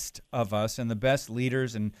best of us, and the best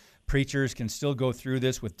leaders and preachers can still go through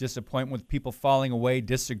this with disappointment, with people falling away,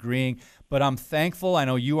 disagreeing. But I'm thankful. I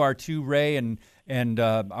know you are too, Ray, and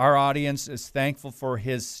our audience is thankful for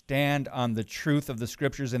his stand on the truth of the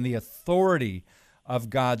Scriptures and the authority of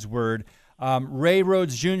God's Word. Ray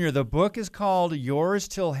Rhodes Jr., the book is called Yours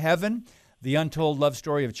Till Heaven, The Untold Love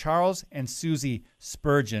Story of Charles and Susie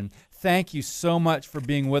Spurgeon. Thank you so much for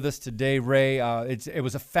being with us today, Ray. It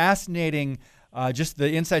was a fascinating, just the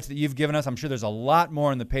insights that you've given us. I'm sure there's a lot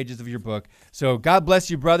more in the pages of your book. So God bless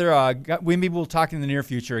you, brother. Maybe we'll talk in the near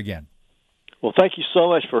future again. Well, thank you so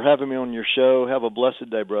much for having me on your show. Have a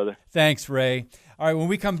blessed day, brother. Thanks, Ray. All right, when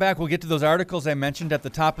we come back, we'll get to those articles I mentioned at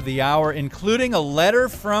the top of the hour, including a letter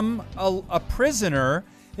from a prisoner.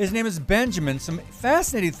 His name is Benjamin. Some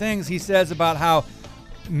fascinating things he says about how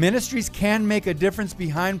ministries can make a difference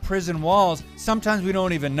behind prison walls. Sometimes we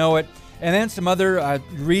don't even know it. And then some other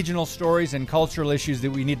regional stories and cultural issues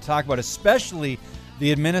that we need to talk about, especially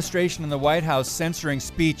the administration in the White House censoring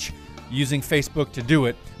speech using Facebook to do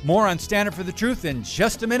it. More on Stand Up for the Truth in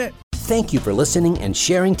just a minute. Thank you for listening and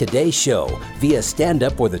sharing today's show via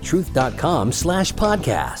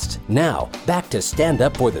standupforthetruth.com/podcast. Now, back to Stand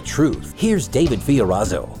Up for the Truth. Here's David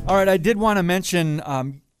Fiorazo. All right, I did want to mention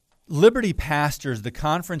Liberty Pastors, the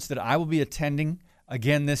conference that I will be attending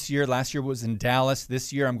again this year. Last year was in Dallas.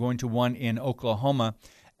 This year I'm going to one in Oklahoma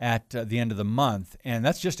at the end of the month, and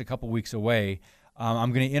that's just a couple weeks away.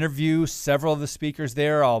 I'm going to interview several of the speakers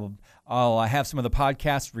there. I'll have some of the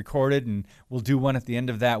podcasts recorded, and we'll do one at the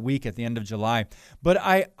end of that week, at the end of July. But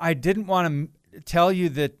I didn't want to tell you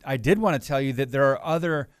that I did want to tell you that there are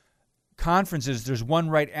other conferences. There's one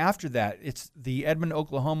right after that. It's the Edmond,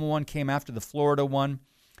 Oklahoma one came after the Florida one.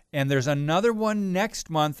 And there's another one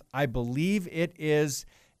next month. I believe it is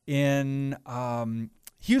in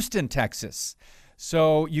Houston, Texas.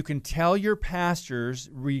 So you can tell your pastors,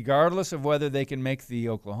 regardless of whether they can make the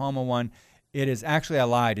Oklahoma one, it is actually, I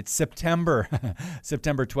lied, it's September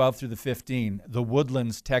 12th through the 15th, the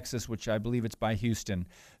Woodlands, Texas, which I believe it's by Houston.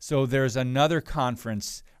 So there's another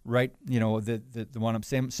conference, right, the one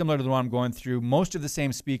similar to the one I'm going through, most of the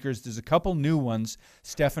same speakers. There's a couple new ones,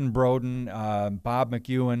 Stephen Broden, Bob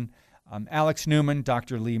McEwen, Alex Newman,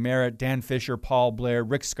 Dr. Lee Merritt, Dan Fisher, Paul Blair,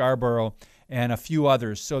 Rick Scarborough, and a few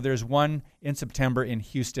others. So there's one in September in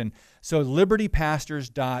Houston. So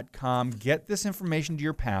libertypastors.com. Get this information to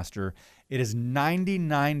your pastor. It is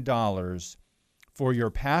 $99 for your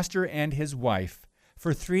pastor and his wife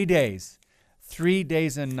for 3 days. 3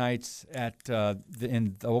 days and nights at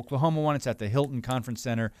in the Oklahoma one. It's at the Hilton Conference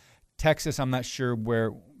Center. Texas, I'm not sure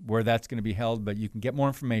where that's going to be held, but you can get more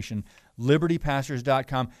information.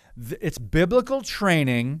 libertypastors.com. It's biblical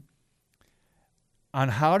training on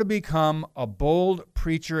how to become a bold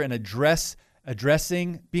preacher and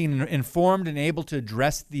being informed and able to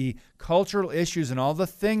address the cultural issues and all the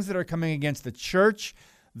things that are coming against the church,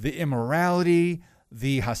 the immorality,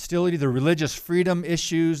 the hostility, the religious freedom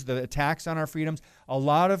issues, the attacks on our freedoms. A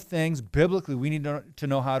lot of things biblically we need to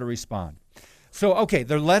know how to respond. So, okay,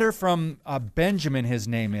 the letter from Benjamin, his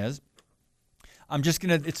name is.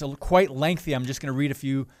 It's quite lengthy. I'm just going to read a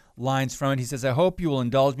few lines from it. He says, I hope you will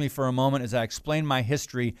indulge me for a moment as I explain my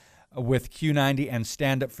history with Q90 and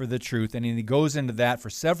Stand Up for the Truth. And he goes into that for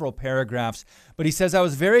several paragraphs. But he says, I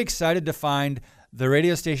was very excited to find the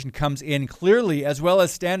radio station comes in clearly as well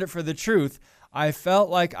as Stand Up for the Truth. I felt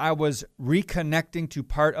like I was reconnecting to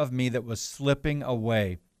part of me that was slipping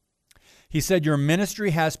away. He said, your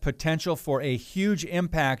ministry has potential for a huge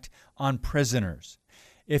impact on prisoners.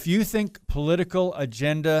 If you think political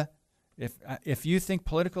agenda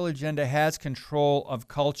has control of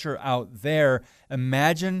culture out there,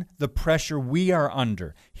 imagine the pressure we are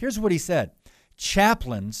under. Here's what he said.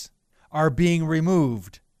 Chaplains are being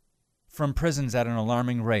removed from prisons at an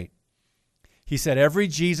alarming rate. He said every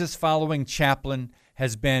Jesus-following chaplain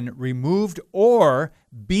has been removed or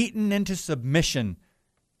beaten into submission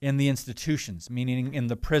in the institutions, meaning in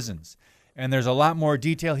the prisons. And there's a lot more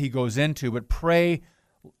detail he goes into, but pray,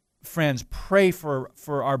 friends, pray for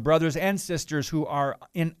our brothers and sisters who are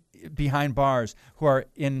behind bars, who are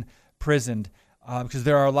imprisoned, because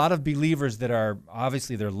there are a lot of believers that are,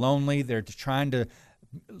 obviously, they're lonely, they're trying to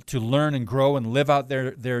learn and grow and live out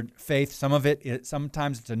their faith.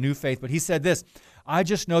 Sometimes it's a new faith. But he said this, I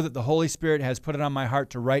just know that the Holy Spirit has put it on my heart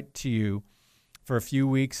to write to you for a few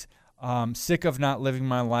weeks, sick of not living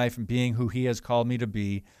my life and being who he has called me to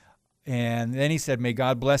be. And then he said, may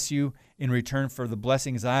God bless you in return for the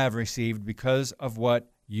blessings I have received because of what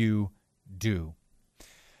you do.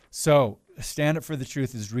 So Stand Up for the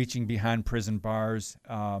Truth is reaching behind prison bars.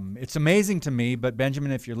 It's amazing to me, but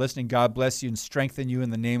Benjamin, if you're listening, God bless you and strengthen you in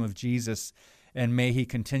the name of Jesus, and may he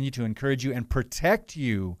continue to encourage you and protect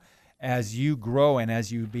you as you grow and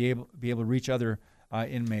as you be able to reach other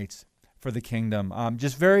inmates for the kingdom.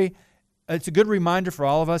 It's a good reminder for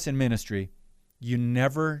all of us in ministry. You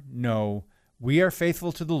never know. We are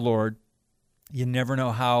faithful to the Lord. You never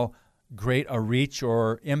know how great a reach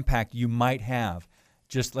or impact you might have.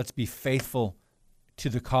 Just let's be faithful to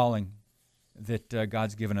the calling that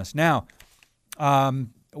God's given us. Now,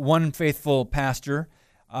 one faithful pastor,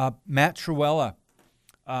 Matt Truella,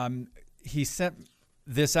 he sent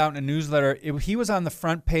this out in a newsletter. He was on the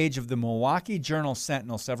front page of the Milwaukee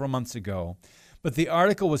Journal-Sentinel several months ago, but the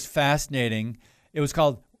article was fascinating. It was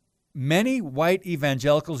called, Many White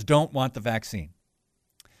Evangelicals Don't Want the Vaccine.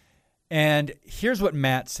 And here's what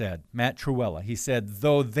Matt said, Matt Truella. He said,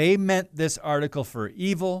 though they meant this article for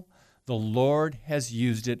evil, the Lord has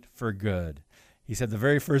used it for good. He said the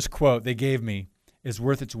very first quote they gave me is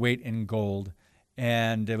worth its weight in gold.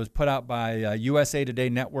 And it was put out by USA Today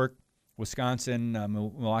Network, Wisconsin,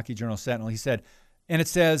 Milwaukee Journal-Sentinel. He said, and it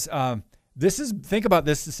says, think about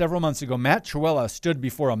this, several months ago, Matt Truella stood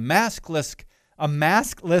before a maskless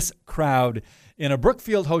crowd in a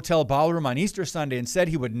Brookfield Hotel ballroom on Easter Sunday and said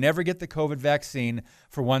he would never get the COVID vaccine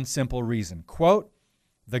for one simple reason. Quote,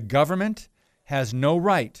 the government has no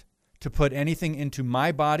right to put anything into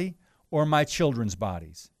my body or my children's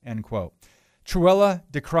bodies, end quote. Truella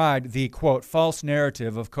decried the, quote, false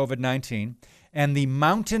narrative of COVID-19 and the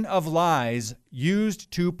mountain of lies used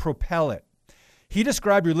to propel it. He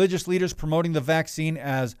described religious leaders promoting the vaccine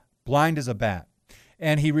as blind as a bat.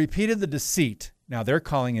 And he repeated the deceit, now they're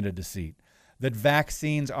calling it a deceit, that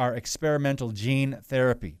vaccines are experimental gene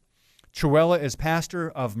therapy. Truella is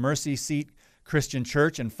pastor of Mercy Seat Christian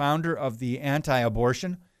Church and founder of the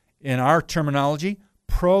anti-abortion, in our terminology,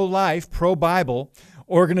 pro-life, pro-Bible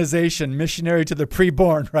organization, missionary to the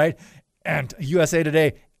preborn, right? And USA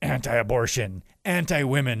Today, anti-abortion,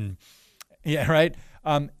 anti-women, yeah, right?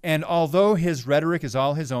 And although his rhetoric is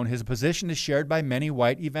all his own, his position is shared by many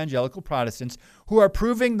white evangelical Protestants who are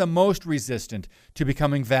proving the most resistant to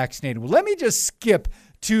becoming vaccinated. Well, let me just skip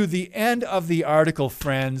to the end of the article,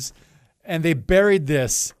 friends. And they buried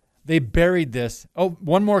this. Oh,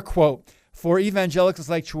 one more quote. For evangelicals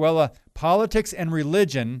like Truella, politics and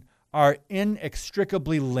religion are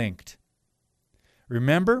inextricably linked.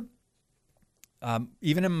 Remember,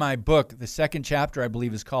 even in my book, the second chapter, I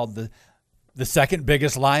believe, is called The second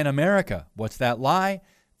biggest lie in America. What's that lie?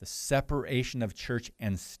 The separation of church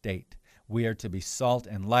and state. We are to be salt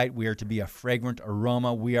and light. We are to be a fragrant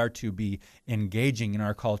aroma. We are to be engaging in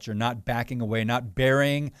our culture, not backing away, not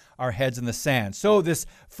burying our heads in the sand. So this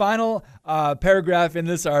final paragraph in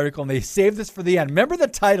this article, and they saved this for the end. Remember the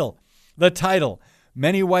title. The title,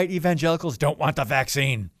 many white evangelicals don't want the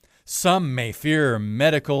vaccine. Some may fear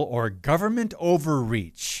medical or government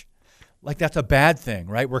overreach. Like that's a bad thing,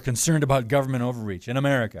 right? We're concerned about government overreach in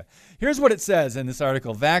America. Here's what it says in this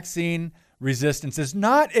article. Vaccine resistance is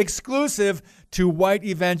not exclusive to white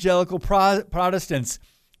evangelical Protestants,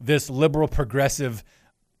 this liberal progressive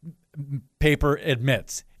paper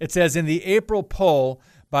admits. It says in the April poll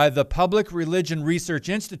by the Public Religion Research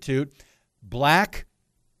Institute, Black,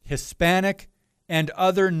 Hispanic, and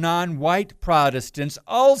other non-white Protestants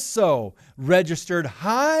also registered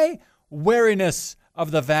high wariness of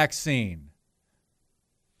the vaccine.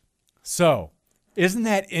 So, isn't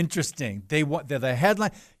that interesting? They want the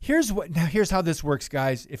headline. Here's how this works,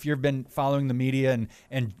 guys. If you've been following the media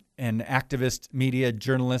and activist media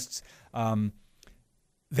journalists,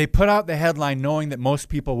 they put out the headline knowing that most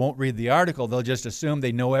people won't read the article. They'll just assume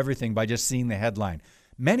they know everything by just seeing the headline.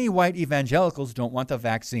 Many white evangelicals don't want the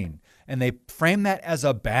vaccine, and they frame that as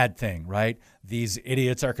a bad thing, right? These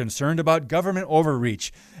idiots are concerned about government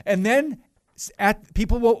overreach. And then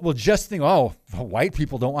people will just think, oh, white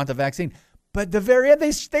people don't want the vaccine. But the very end,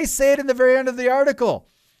 they say it in the very end of the article.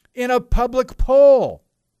 In a public poll,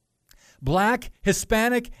 Black,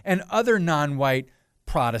 Hispanic, and other non-white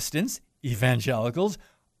Protestants, evangelicals,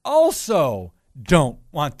 also don't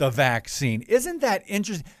want the vaccine. Isn't that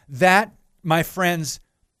interesting? That, my friends,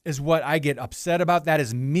 is what I get upset about. That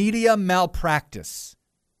is media malpractice.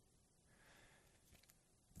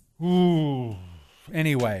 Ooh.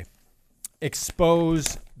 Anyway,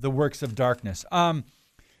 expose the works of darkness.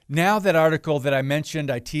 Now that article that I mentioned,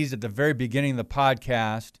 I teased at the very beginning of the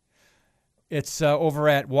podcast, it's over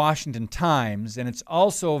at Washington Times, and it's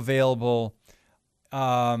also available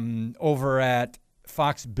over at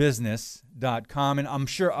foxbusiness.com, and I'm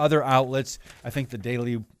sure other outlets, I think the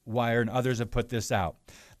Daily Wire and others have put this out.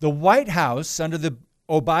 The White House, under the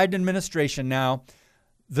Biden administration now,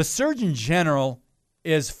 the Surgeon General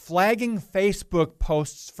is flagging Facebook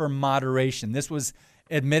posts for moderation. This was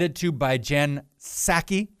admitted to by Jen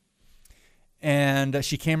Psaki, and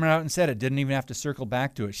she came out and said it, didn't even have to circle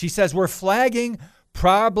back to it. She says, we're flagging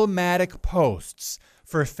problematic posts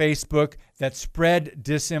for Facebook that spread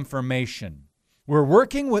disinformation. We're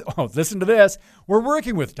working with, listen to this, we're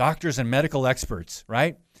working with doctors and medical experts,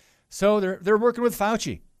 right? So they're working with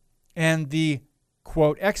Fauci and the,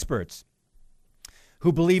 quote, experts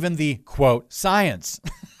who believe in the, quote, science.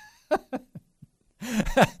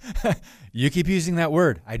 You keep using that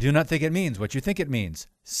word. I do not think it means what you think it means.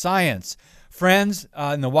 Science. Friends,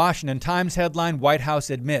 in the Washington Times headline, White House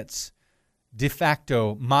admits de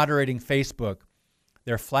facto moderating Facebook.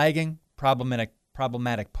 They're flagging problematic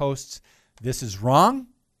posts. This is wrong.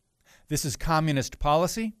 This is communist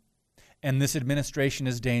policy. And this administration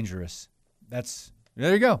is dangerous.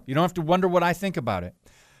 There you go. You don't have to wonder what I think about it.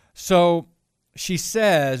 So she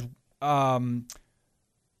says, we're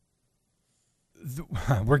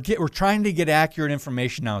trying to get accurate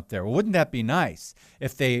information out there. Well, wouldn't that be nice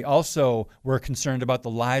if they also were concerned about the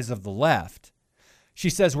lies of the left? She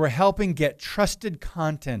says we're helping get trusted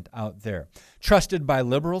content out there. Trusted by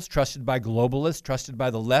liberals, trusted by globalists, trusted by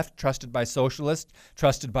the left, trusted by socialists,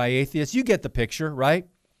 trusted by atheists. You get the picture, right?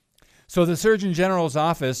 So the Surgeon General's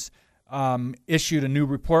office issued a new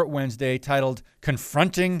report Wednesday titled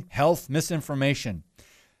Confronting Health Misinformation.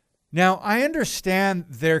 Now, I understand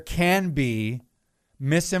there can be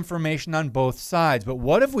misinformation on both sides, but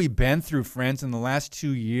what have we been through, friends, in the last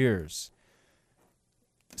 2 years?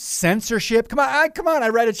 Censorship. Come on. I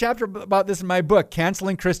read a chapter about this in my book,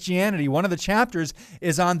 Canceling Christianity. One of the chapters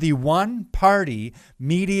is on the one-party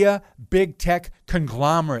media big tech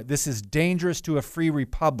conglomerate. This is dangerous to a free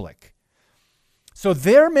republic. So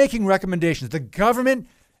they're making recommendations. The government,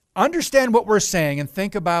 understand what we're saying and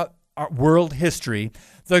think about our world history.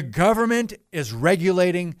 The government is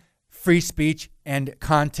regulating free speech and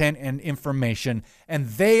content and information, and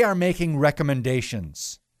they are making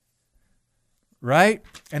recommendations, right?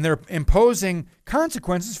 And they're imposing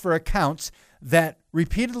consequences for accounts that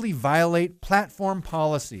repeatedly violate platform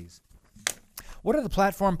policies. What are the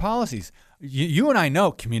platform policies? You and I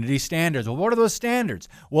know community standards. Well, what are those standards?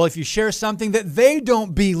 Well, if you share something that they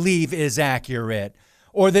don't believe is accurate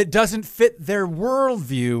or that doesn't fit their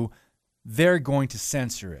worldview, they're going to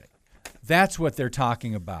censor it. That's what they're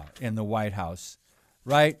talking about in the White House,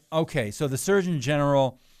 right? Okay, so the Surgeon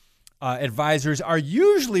General advisors are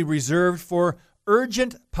usually reserved for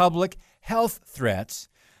urgent public health threats.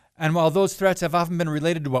 And while those threats have often been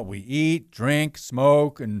related to what we eat, drink,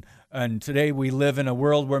 smoke, and today we live in a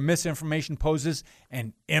world where misinformation poses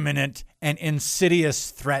an imminent and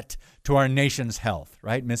insidious threat to our nation's health,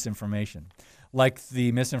 right? Misinformation. Like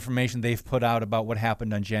the misinformation they've put out about what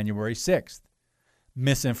happened on January 6th.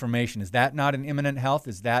 Misinformation. Is that not an imminent health?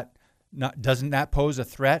 Doesn't that pose a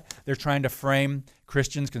threat? They're trying to frame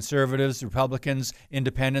Christians, conservatives, Republicans,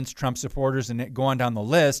 independents, Trump supporters, and go on down the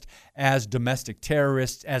list as domestic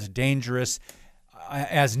terrorists, as dangerous,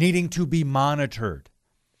 as needing to be monitored.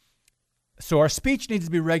 So our speech needs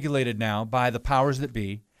to be regulated now by the powers that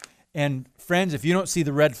be. And friends, if you don't see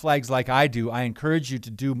the red flags like I do, I encourage you to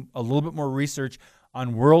do a little bit more research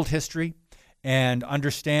on world history and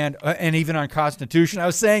understand, and even on Constitution. I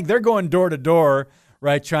was saying they're going door to door,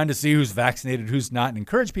 right, trying to see who's vaccinated, who's not, and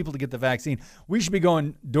encourage people to get the vaccine. We should be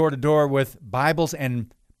going door to door with Bibles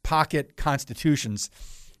and pocket constitutions.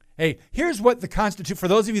 Hey, here's what the Constitution, for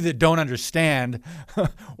those of you that don't understand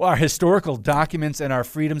our historical documents and our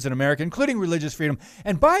freedoms in America, including religious freedom.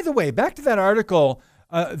 And by the way, back to that article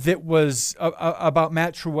that was about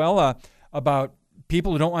Matt Truella, about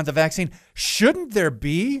people who don't want the vaccine. Shouldn't there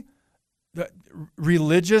be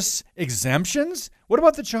religious exemptions? What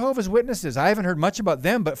about the Jehovah's Witnesses? I haven't heard much about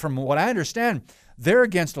them, but from what I understand, they're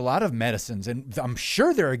against a lot of medicines, and I'm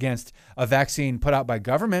sure they're against a vaccine put out by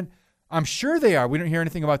government. I'm sure they are. We don't hear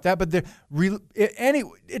anything about that, but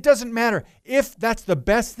it doesn't matter. If that's the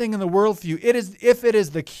best thing in the world for you, if it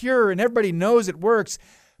is the cure and everybody knows it works,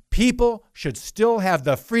 people should still have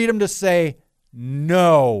the freedom to say,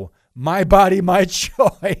 no, my body, my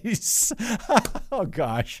choice. Oh,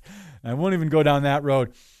 gosh. I won't even go down that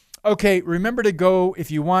road. Okay, remember to go if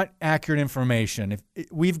you want accurate information.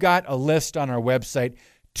 We've got a list on our website,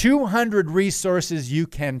 200 resources you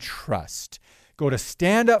can trust. Go to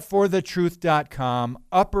standupforthetruth.com,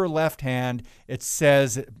 upper left hand. It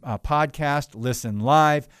says podcast, listen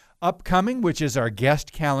live. Upcoming, which is our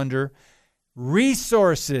guest calendar.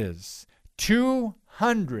 Resources,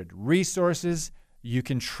 200 resources you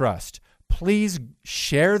can trust. Please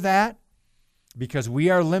share that, because we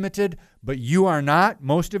are limited, but you are not,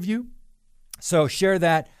 most of you. So share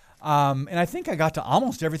that. And I think I got to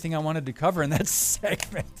almost everything I wanted to cover in that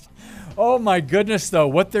segment. Oh my goodness, though,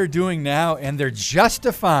 what they're doing now, and they're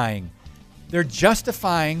justifying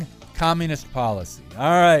communist policy.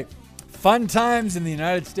 All right. Fun times in the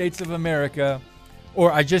United States of America,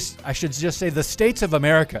 or I should just say the States of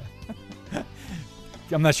America.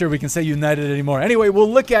 I'm not sure we can say united anymore. Anyway, we'll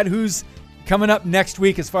look at who's coming up next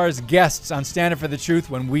week as far as guests on Stand Up for the Truth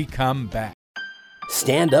when we come back.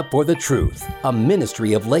 Stand Up for the Truth, a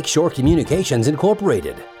ministry of Lakeshore Communications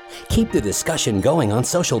Incorporated. Keep the discussion going on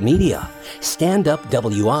social media. Stand Up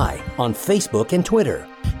WI on Facebook and Twitter.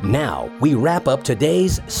 Now, we wrap up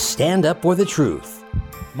today's Stand Up for the Truth.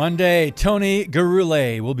 Monday, Tony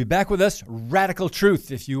Garule will be back with us. Radical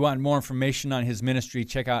Truth. If you want more information on his ministry,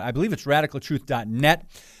 check out, I believe it's radicaltruth.net.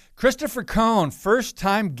 Christopher Cohn,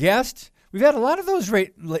 first-time guest. We've had a lot of those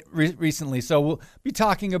recently, so we'll be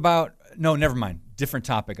talking about, no, never mind, different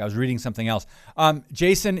topic. I was reading something else.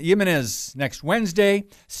 Jason Jimenez next Wednesday,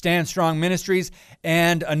 Stand Strong Ministries,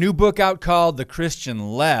 and a new book out called The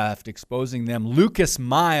Christian Left, exposing them. Lucas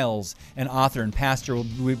Miles, an author and pastor, will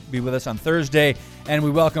be with us on Thursday, and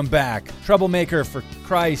we welcome back Troublemaker for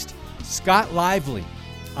Christ, Scott Lively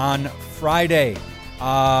on Friday.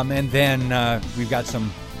 And then we've got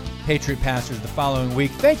some Patriot Pastors the following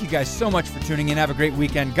week. Thank you guys so much for tuning in. Have a great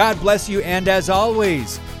weekend. God bless you. And as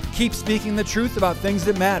always, keep speaking the truth about things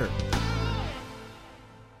that matter.